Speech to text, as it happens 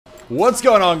What's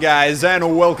going on, guys,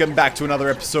 and welcome back to another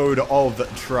episode of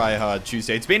Tryhard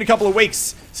Tuesday. It's been a couple of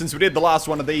weeks since we did the last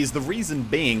one of these. The reason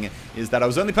being is that I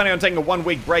was only planning on taking a 1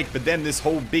 week break, but then this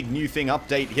whole big new thing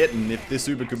update hit, and if this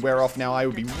Uber could wear off now, I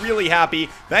would be really happy.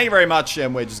 Thank you very much,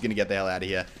 and we're just gonna get the hell out of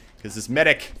here. Because this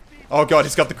medic, oh god,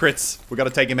 he's got the crits. We gotta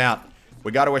take him out.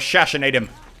 We gotta assassinate him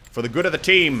for the good of the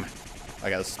team.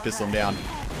 Okay, let's pistol him down.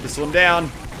 Pistol him down.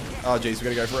 Oh, jeez, we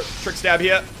gotta go for it. Trick stab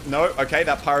here. No, okay,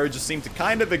 that pyro just seemed to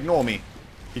kind of ignore me.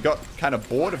 He got kind of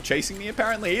bored of chasing me,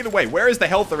 apparently. Either way, where is the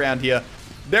health around here?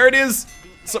 There it is!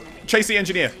 So, chase the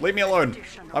engineer. Leave me alone.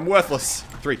 I'm worthless.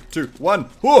 3, 2, 1.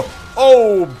 Ooh.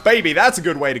 Oh, baby, that's a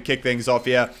good way to kick things off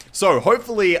here. So,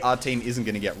 hopefully our team isn't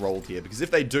going to get rolled here, because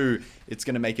if they do, it's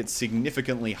going to make it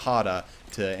significantly harder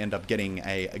to end up getting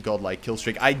a godlike kill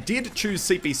streak. I did choose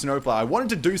CP Snowplow. I wanted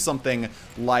to do something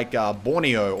like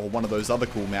Borneo or one of those other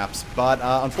cool maps, but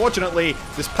unfortunately,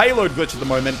 this payload glitch at the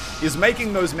moment is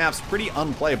making those maps pretty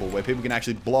unplayable, where people can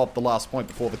actually blow up the last point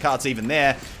before the cart's even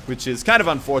there, which is kind of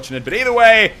unfortunate. But either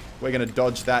way, we're going to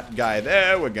dodge that guy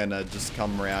there. We're going to just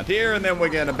come around here, and then we're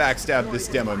going to backstab this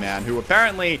demo man, who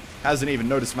apparently hasn't even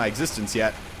noticed my existence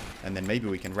yet. And then maybe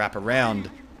we can wrap around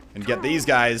and get these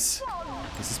guys.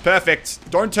 This is perfect.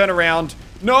 Don't turn around.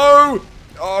 No!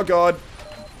 Oh, God.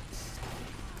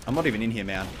 I'm not even in here,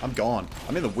 man. I'm gone.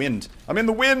 I'm in the wind. I'm in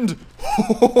the wind!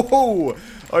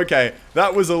 Okay,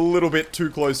 that was a little bit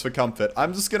too close for comfort.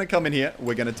 I'm just going to come in here.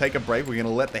 We're going to take a break. We're going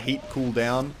to let the heat cool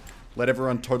down. Let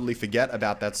everyone totally forget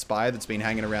about that spy that's been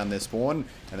hanging around their spawn.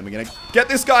 And then we're going to get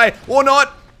this guy. Or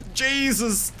not!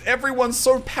 Jesus! Everyone's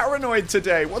so paranoid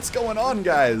today. What's going on,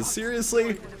 guys?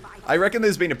 Seriously? I reckon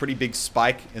there's been a pretty big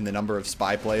spike in the number of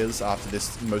spy players after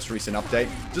this most recent update,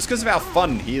 just because of how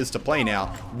fun he is to play now.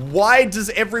 Why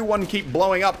does everyone keep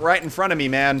blowing up right in front of me,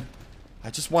 man? I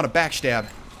just want a backstab.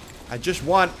 I just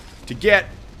want to get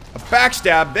a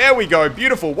backstab. There we go.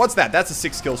 Beautiful. What's that? That's a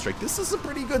 6 kill streak. This is a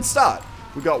pretty good start.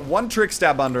 We got 1 trick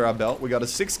stab under our belt. We got a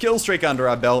 6 kill streak under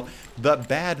our belt. The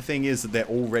bad thing is that they're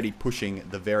already pushing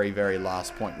the very, very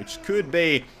last point, which could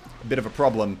be a bit of a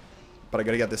problem. But I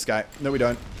gotta get this guy. No, we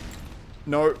don't.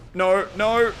 No, no,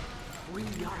 no.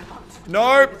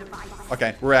 No.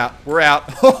 Okay, we're out. We're out.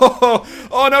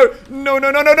 Oh, no. No,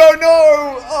 no, no, no, no,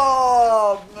 no.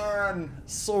 Oh, man.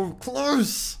 So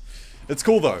close. It's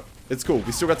cool, though. It's cool.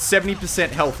 We still got 70%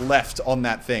 health left on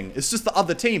that thing. It's just the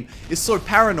other team is so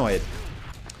paranoid.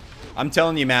 I'm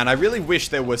telling you, man, I really wish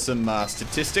there were some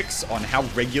statistics on how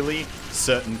regularly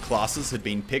certain classes had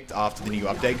been picked after the new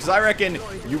update, because I reckon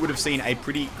you would have seen a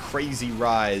pretty crazy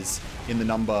rise in the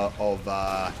number of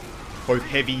both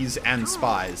heavies and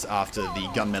spies after the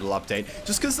gunmetal update,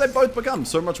 just because they've both become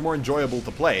so much more enjoyable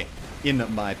to play, in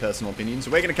my personal opinion. So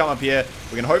we're going to come up here,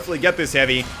 we're going to hopefully get this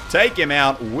heavy, take him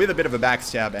out with a bit of a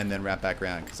backstab, and then wrap back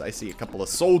around, because I see a couple of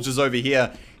soldiers over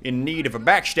here in need of a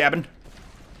backstabbing,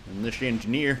 and this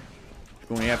engineer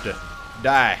going to have to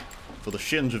die for the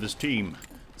shins of his team.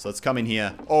 So let's come in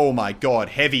here. Oh my god,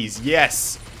 heavies,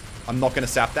 yes! I'm not going to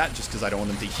sap that just because I don't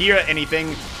want them to hear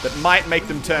anything that might make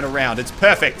them turn around. It's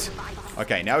perfect.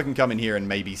 Okay, now we can come in here and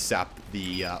maybe sap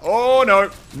the oh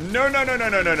no. No, no, no, no,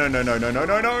 no, no, no, no, no, no, no,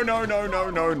 no, no, no, no, no,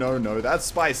 no, no, no. That's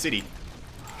Spy City.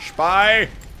 Spy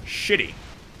Shitty.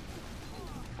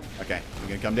 Okay, we're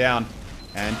gonna come down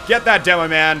and get that demo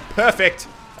man. Perfect.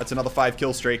 That's another 5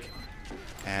 kill streak.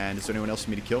 And is there anyone else for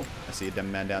me to kill? I see a demo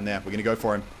man down there. We're going to go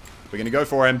for him. We're going to go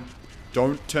for him.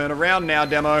 Don't turn around now,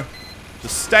 demo.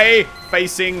 Just stay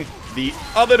facing the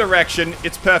other direction.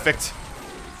 It's perfect.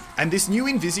 And this new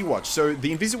Invisiwatch. So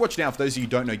the Invisiwatch now, for those of you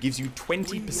who don't know, gives you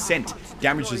 20%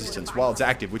 damage resistance while it's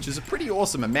active, which is a pretty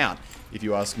awesome amount, if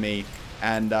you ask me.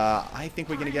 And I think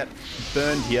we're going to get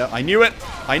burned here. I knew it.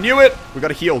 I knew it. We got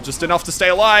to heal just enough to stay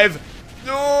alive.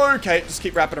 Okay, just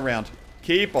keep wrapping around.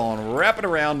 Keep on wrapping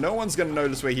around. No one's going to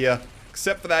notice we're here,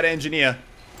 except for that engineer.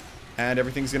 And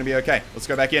everything's going to be okay. Let's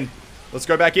go back in. Let's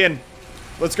go back in.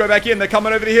 Let's go back in. They're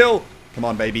coming over the hill. Come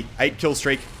on, baby. 8 kill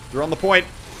streak. They're on the point.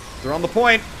 They're on the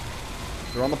point.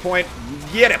 They're on the point.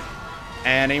 Get him.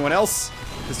 And anyone else?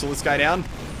 Pistol this guy down.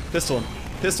 Pistol him.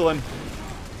 Pistol him.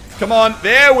 Come on.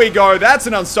 There we go. That's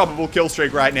an unstoppable kill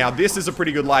streak right now. This is a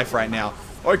pretty good life right now.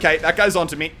 Okay, that guy's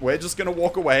onto me. We're just going to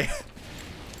walk away.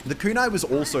 The Kunai was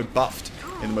also buffed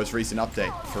in the most recent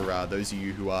update, for those of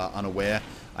you who are unaware.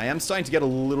 I am starting to get a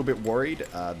little bit worried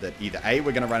that either A,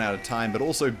 we're going to run out of time, but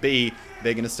also B,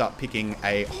 they're going to start picking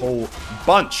a whole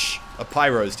bunch of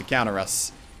pyros to counter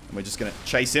us. And we're just going to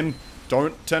chase him.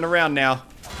 Don't turn around now.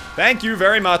 Thank you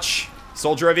very much.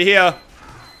 Soldier over here.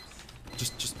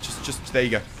 Just, there you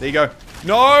go. There you go.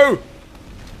 No!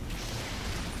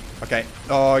 Okay.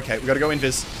 Oh, okay. We got to go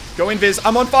invis. Go invis.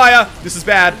 I'm on fire. This is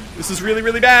bad. This is really,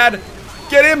 really bad.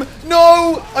 Get him.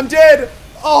 No, I'm dead.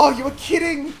 Oh, you were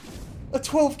kidding. A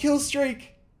 12 kill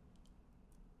streak.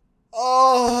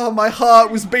 Oh, my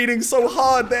heart was beating so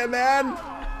hard there, man.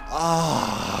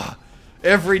 Ah,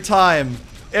 every time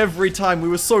we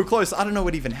were so close. I don't know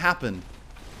what even happened.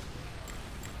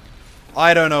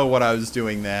 I don't know what I was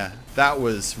doing there. That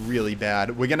was really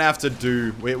bad. We're gonna have to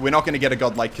do... We're not gonna get a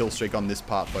godlike kill streak on this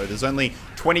part, though. There's only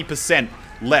 20%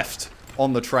 left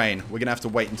on the train. We're gonna have to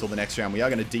wait until the next round. We are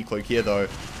gonna decloak here, though,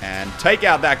 and take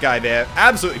out that guy there.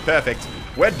 Absolutely perfect.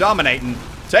 We're dominating.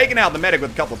 Taking out the medic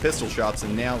with a couple of pistol shots,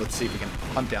 and now let's see if we can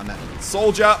hunt down that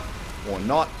soldier. Or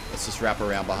not. Let's just wrap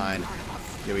around behind.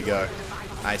 Here we go.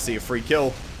 I see a free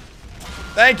kill.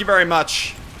 Thank you very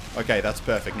much. Okay, that's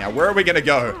perfect. Now, where are we gonna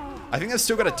go? I think they've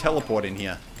still got a teleport in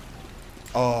here.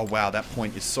 Oh, wow, that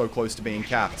point is so close to being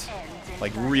capped.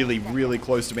 Like, really, really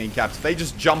close to being capped. If they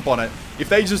just jump on it,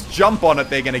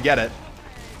 they're gonna get it.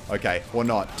 Okay, or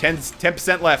not.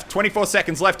 10% left. 24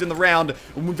 seconds left in the round.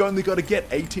 And we've only got to get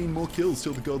 18 more kills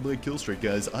till the godlike kill streak,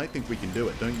 guys. I think we can do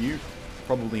it, don't you?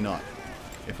 Probably not,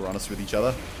 if we're honest with each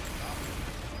other.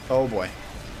 Oh, boy.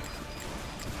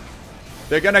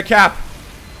 They're gonna cap.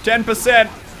 10%.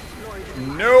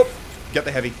 Nope. Get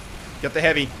the heavy. Get the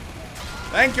heavy.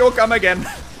 Thank you, come again.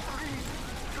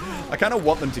 I kind of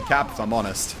want them to cap, if I'm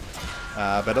honest.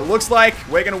 But it looks like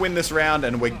we're going to win this round,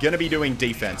 and we're going to be doing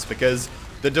defense, because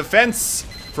the defense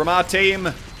from our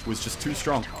team was just too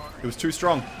strong. It was too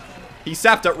strong. He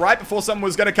sapped it right before someone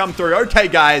was going to come through. Okay,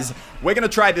 guys, we're going to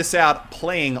try this out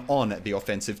playing on the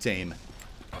offensive team.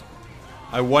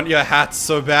 I want your hats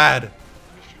so bad.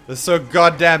 They're so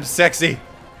goddamn sexy.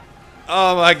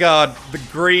 Oh my god, the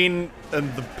green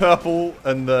and the purple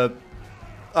and the...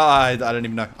 I don't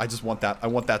even know. I just want that. I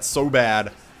want that so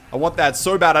bad. I want that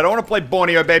so bad. I don't want to play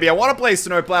Borneo, baby. I want to play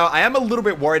Snowplow. I am a little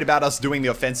bit worried about us doing the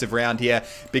offensive round here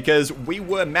because we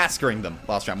were massacring them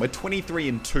last round. We're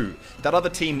 23-2. That other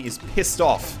team is pissed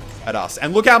off at us.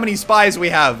 And look how many spies we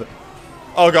have.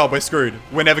 Oh god, we're screwed.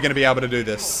 We're never going to be able to do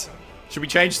this. Should we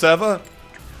change server?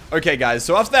 Okay, guys,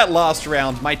 so after that last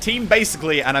round, my team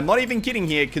basically, and I'm not even kidding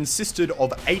here, consisted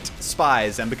of 8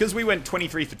 spies. And because we went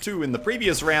 23-2 in the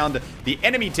previous round, the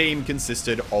enemy team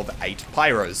consisted of 8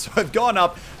 pyros. So I've gone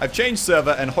up, I've changed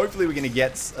server, and hopefully we're going to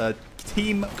get a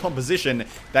team composition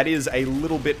that is a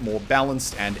little bit more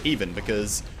balanced and even,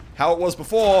 because how it was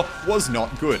before was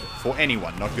not good for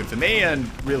anyone. Not good for me, and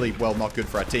really, well, not good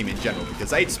for our team in general,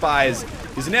 because 8 spies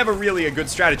is never really a good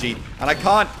strategy, and I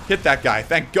can't hit that guy.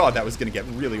 Thank God, that was going to get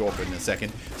really awkward in a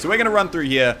second. So we're going to run through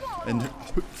here and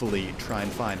hopefully try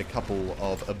and find a couple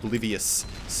of oblivious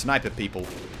sniper people,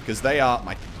 because they are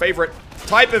my favorite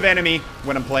type of enemy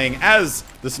when I'm playing as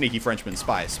the sneaky Frenchman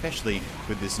spy, especially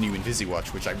with this new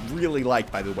Invisiwatch, which I really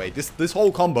like, by the way. This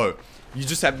whole combo, you're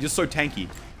so tanky,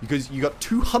 because you got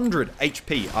 200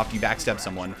 HP after you backstab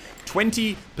someone,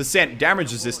 20%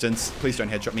 damage resistance. Please don't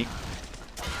headshot me.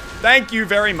 Thank you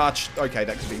very much. Okay,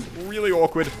 that could be really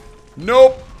awkward.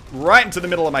 Nope. Right into the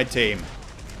middle of my team.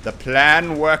 The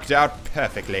plan worked out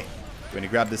perfectly. We're going to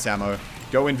grab this ammo,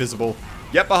 go invisible,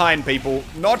 get behind people,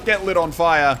 not get lit on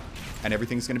fire, and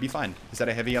everything's going to be fine. Is that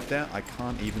a heavy up there? I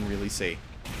can't even really see.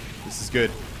 This is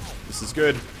good. This is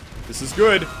good. This is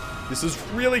good. This is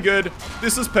really good.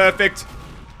 This is perfect.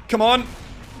 Come on.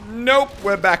 Nope.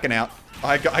 We're backing out.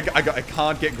 I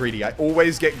can't get greedy. I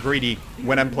always get greedy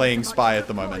when I'm playing Spy at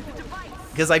the moment,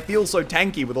 because I feel so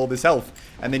tanky with all this health,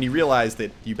 and then you realize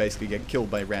that you basically get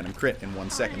killed by a random crit in 1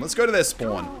 second. Let's go to their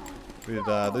spawn. With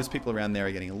those people around there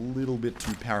are getting a little bit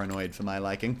too paranoid for my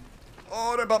liking.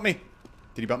 Oh, don't bump me.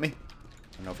 Did he bump me?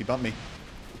 I don't know if he bumped me.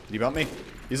 Did he bump me?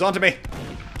 He's onto me.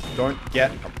 Don't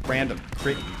get a random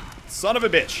crit. Son of a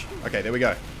bitch. Okay, there we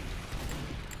go.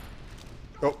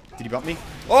 Oh, did he bump me?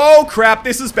 Oh, crap.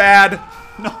 This is bad.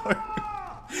 No.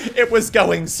 It was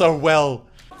going so well.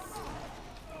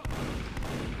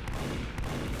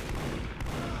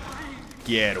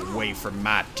 Get away from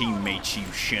my teammates, you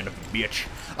son of a bitch.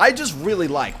 I just really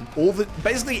like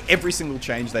basically every single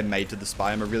change they made to the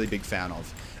spy. I'm a really big fan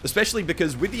of. Especially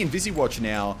because with the Invisiwatch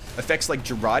now, effects like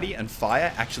Girardi and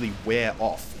fire actually wear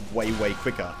off way, way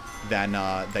quicker than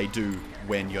they do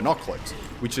when you're not cloaked.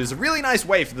 Which is a really nice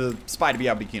way for the spy to be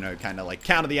able to, you know, kind of like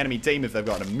counter the enemy team if they've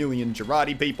got a million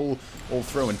Girardi people all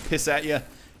throwing piss at you.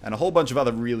 And a whole bunch of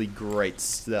other really great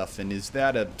stuff. And is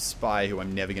that a spy who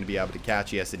I'm never going to be able to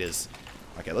catch? Yes, it is.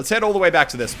 Okay, let's head all the way back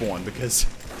to their spawn, because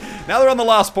now they're on the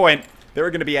last point. There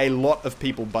are going to be a lot of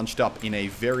people bunched up in a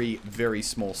very, very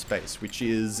small space, which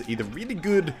is either really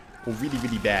good or really,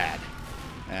 really bad.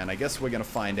 And I guess we're going to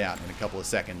find out in a couple of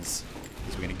seconds,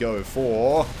 because we're going to go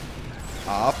for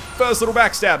First little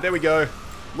backstab. There we go.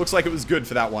 Looks like it was good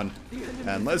for that one.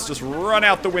 And let's just run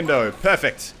out the window.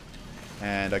 Perfect.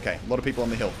 And okay, a lot of people on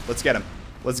the hill. Let's get him.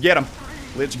 Let's get him.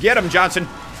 Let's get him, Johnson.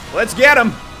 Let's get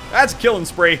him. That's a killing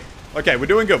spree. Okay, we're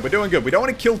doing good. We're doing good. We don't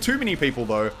want to kill too many people,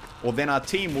 though, or then our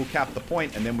team will cap the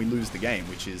point and then we lose the game,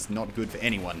 which is not good for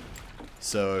anyone.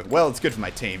 So, well, it's good for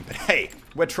my team, but hey,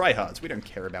 we're tryhards. We don't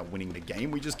care about winning the game.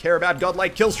 We just care about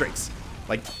godlike kill streaks.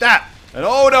 Like that. And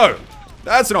oh no,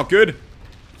 that's not good.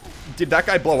 Did that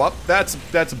guy blow up? That's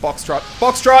a box trot.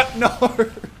 Box trot!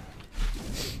 No!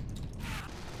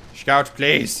 Scout,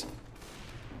 please.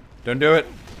 Don't do it.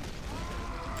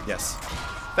 Yes.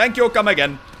 Thank you, come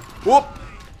again. Whoop!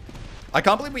 I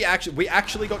can't believe we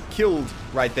actually got killed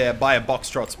right there by a box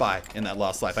trot spy in that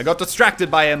last life. I got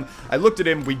distracted by him, I looked at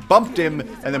him, we bumped him,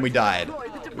 and then we died.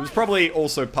 It was probably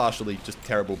also partially just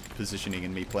terrible positioning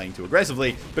and me playing too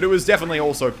aggressively, but it was definitely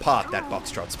also part that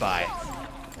box trot spy.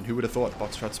 And who would have thought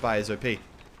box trot spy is OP?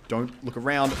 Don't look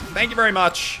around. Thank you very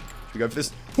much. Should we go for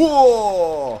this?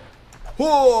 Whoa!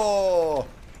 Whoa!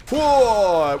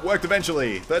 Whoa! It worked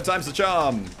eventually. Third time's the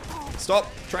charm.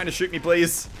 Stop trying to shoot me,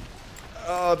 please.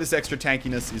 Oh, this extra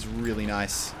tankiness is really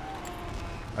nice.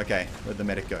 Okay, where'd the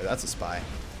medic go? That's a spy.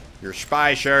 You're a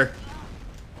spy, sure.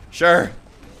 Sure.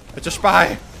 It's a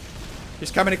spy.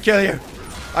 He's coming to kill you.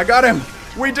 I got him.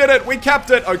 We did it. We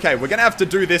capped it. Okay, we're going to have to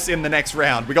do this in the next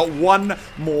round. We got one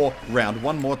more round.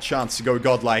 One more chance to go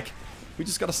godlike. We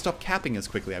just got to stop capping as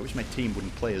quickly. I wish my team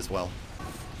wouldn't play as well.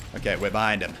 Okay, we're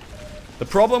behind him. The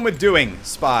problem with doing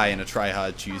Spy in a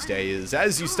Tryhard Tuesday is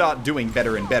as you start doing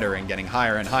better and better and getting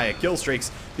higher and higher kill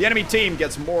streaks, the enemy team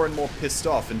gets more and more pissed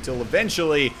off until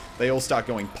eventually they all start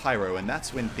going Pyro, and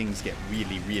that's when things get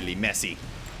really, really messy.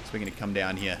 So we're going to come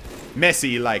down here.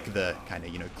 Messy like the kind of,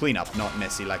 you know, cleanup, not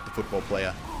messy like the football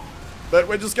player. But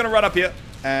we're just going to run up here,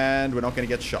 and we're not going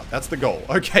to get shot. That's the goal.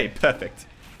 Okay, perfect.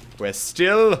 We're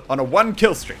still on a 1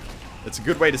 kill streak. That's a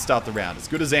good way to start the round, as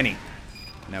good as any.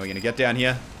 Now we're going to get down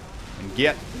here. And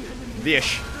get this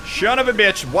son of a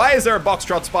bitch. Why is there a box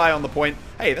trot spy on the point?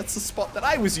 Hey, that's the spot that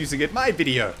I was using in my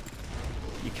video.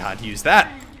 You can't use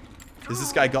that. Is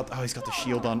this guy got... Oh, he's got the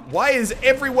shield on. Why is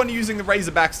everyone using the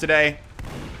Razorbacks today?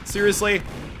 Seriously?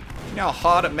 You know how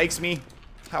hard it makes me?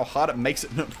 How hard it makes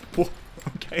it... No.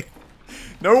 Okay.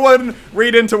 No one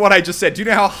read into what I just said. Do you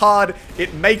know how hard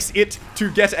it makes it to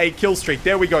get a kill streak?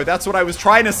 There we go. That's what I was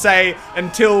trying to say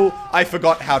until I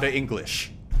forgot how to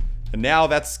English. And now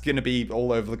that's going to be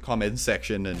all over the comments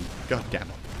section and god damn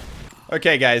it.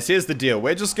 Okay guys, here's the deal.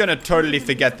 We're just going to totally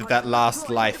forget that that last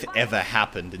life ever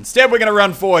happened. Instead, we're going to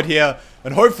run forward here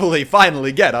and hopefully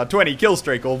finally get our 20 kill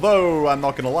streak. Although, I'm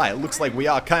not going to lie, it looks like we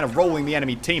are kind of rolling the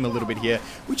enemy team a little bit here,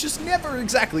 which is never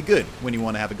exactly good when you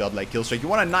want to have a godlike kill streak. You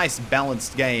want a nice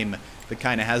balanced game that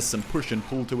kind of has some push and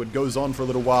pull to it, goes on for a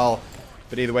little while.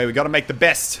 But either way, we got to make the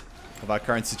best of our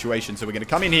current situation. So we're going to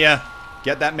come in here,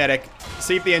 get that medic,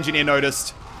 see if the engineer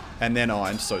noticed, and then, oh,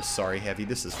 I'm so sorry, Heavy,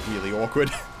 this is really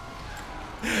awkward.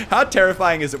 How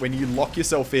terrifying is it when you lock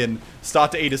yourself in,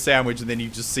 start to eat a sandwich, and then you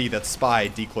just see that spy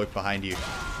decloak behind you?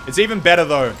 It's even better,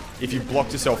 though, if you've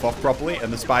blocked yourself off properly,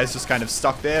 and the spy is just kind of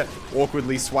stuck there,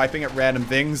 awkwardly swiping at random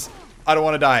things. I don't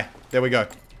want to die. There we go.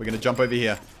 We're going to jump over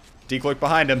here. Decloak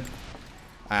behind him.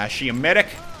 She a medic?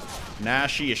 Nah,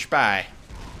 she a spy.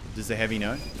 Does the Heavy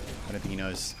know? I don't think he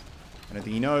knows. I don't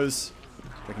think he knows.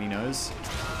 I reckon he knows.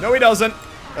 No, he doesn't.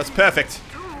 That's perfect.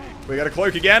 We got a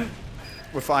cloak again.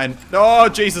 We're fine. Oh,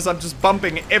 Jesus, I'm just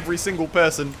bumping every single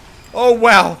person. Oh,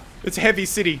 wow. It's Heavy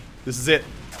City. This is it.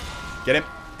 Get him.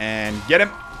 And get him.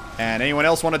 And anyone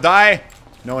else want to die?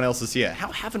 No one else is here.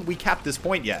 How haven't we capped this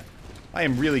point yet? I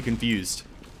am really confused.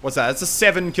 What's that? It's a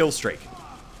 7 kill streak.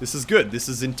 This is good. This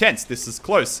is intense. This is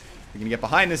close. We're going to get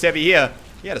behind this Heavy here.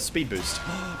 He had a speed boost.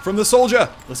 From the soldier.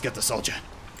 Let's get the soldier.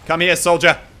 Come here,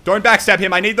 soldier. Don't backstab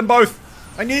him. I need them both.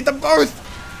 I need them both.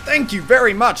 Thank you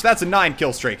very much. That's a 9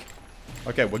 kill streak.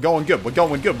 Okay, we're going good. We're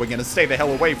going good. We're going to stay the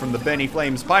hell away from the Bernie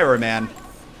Flames Pyro Man.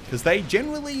 Because they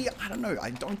generally, I don't know, I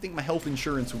don't think my health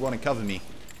insurance would want to cover me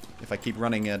if I keep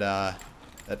running at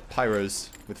pyros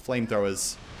with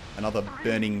flamethrowers and other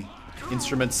burning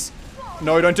instruments.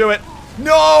 No, don't do it.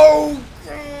 No!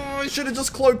 Oh, I should have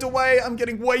just cloaked away. I'm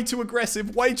getting way too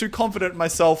aggressive, way too confident in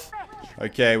myself.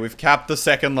 Okay, we've capped the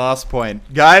second last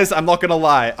point. Guys, I'm not going to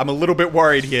lie. I'm a little bit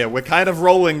worried here. We're kind of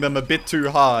rolling them a bit too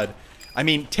hard. I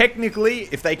mean, technically,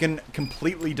 if they can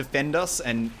completely defend us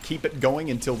and keep it going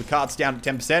until the cart's down at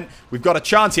 10%, we've got a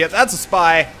chance here. That's a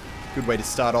spy. Good way to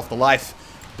start off the life.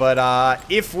 But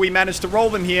if we manage to roll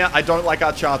them here, I don't like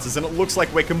our chances. And it looks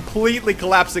like we're completely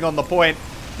collapsing on the point.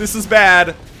 This is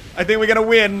bad. I think we're going to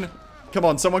win. Come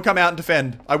on, someone come out and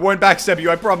defend. I won't backstab you,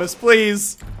 I promise.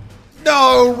 Please.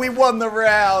 No, we won the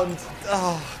round.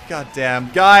 Oh, goddamn.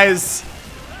 Guys,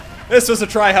 this was a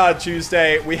Tryhard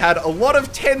Tuesday. We had a lot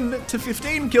of 10 to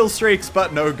 15 kill streaks,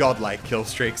 but no godlike kill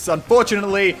streaks.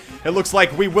 Unfortunately, it looks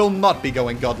like we will not be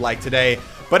going godlike today.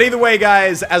 But either way,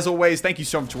 guys, as always, thank you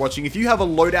so much for watching. If you have a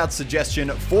loadout suggestion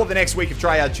for the next week of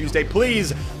Tryhard Tuesday,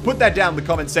 please put that down in the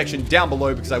comment section down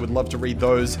below because I would love to read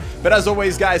those. But as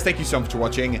always, guys, thank you so much for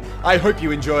watching. I hope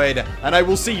you enjoyed, and I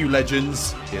will see you,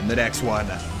 legends, in the next one.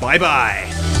 Bye-bye.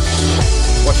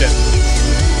 Watch it.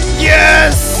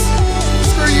 Yes!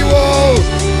 Screw you all!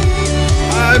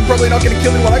 I'm probably not going to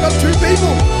kill anyone. I got 2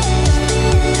 people!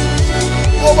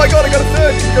 Oh my god, I got a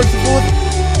third! Can you go to the 4th?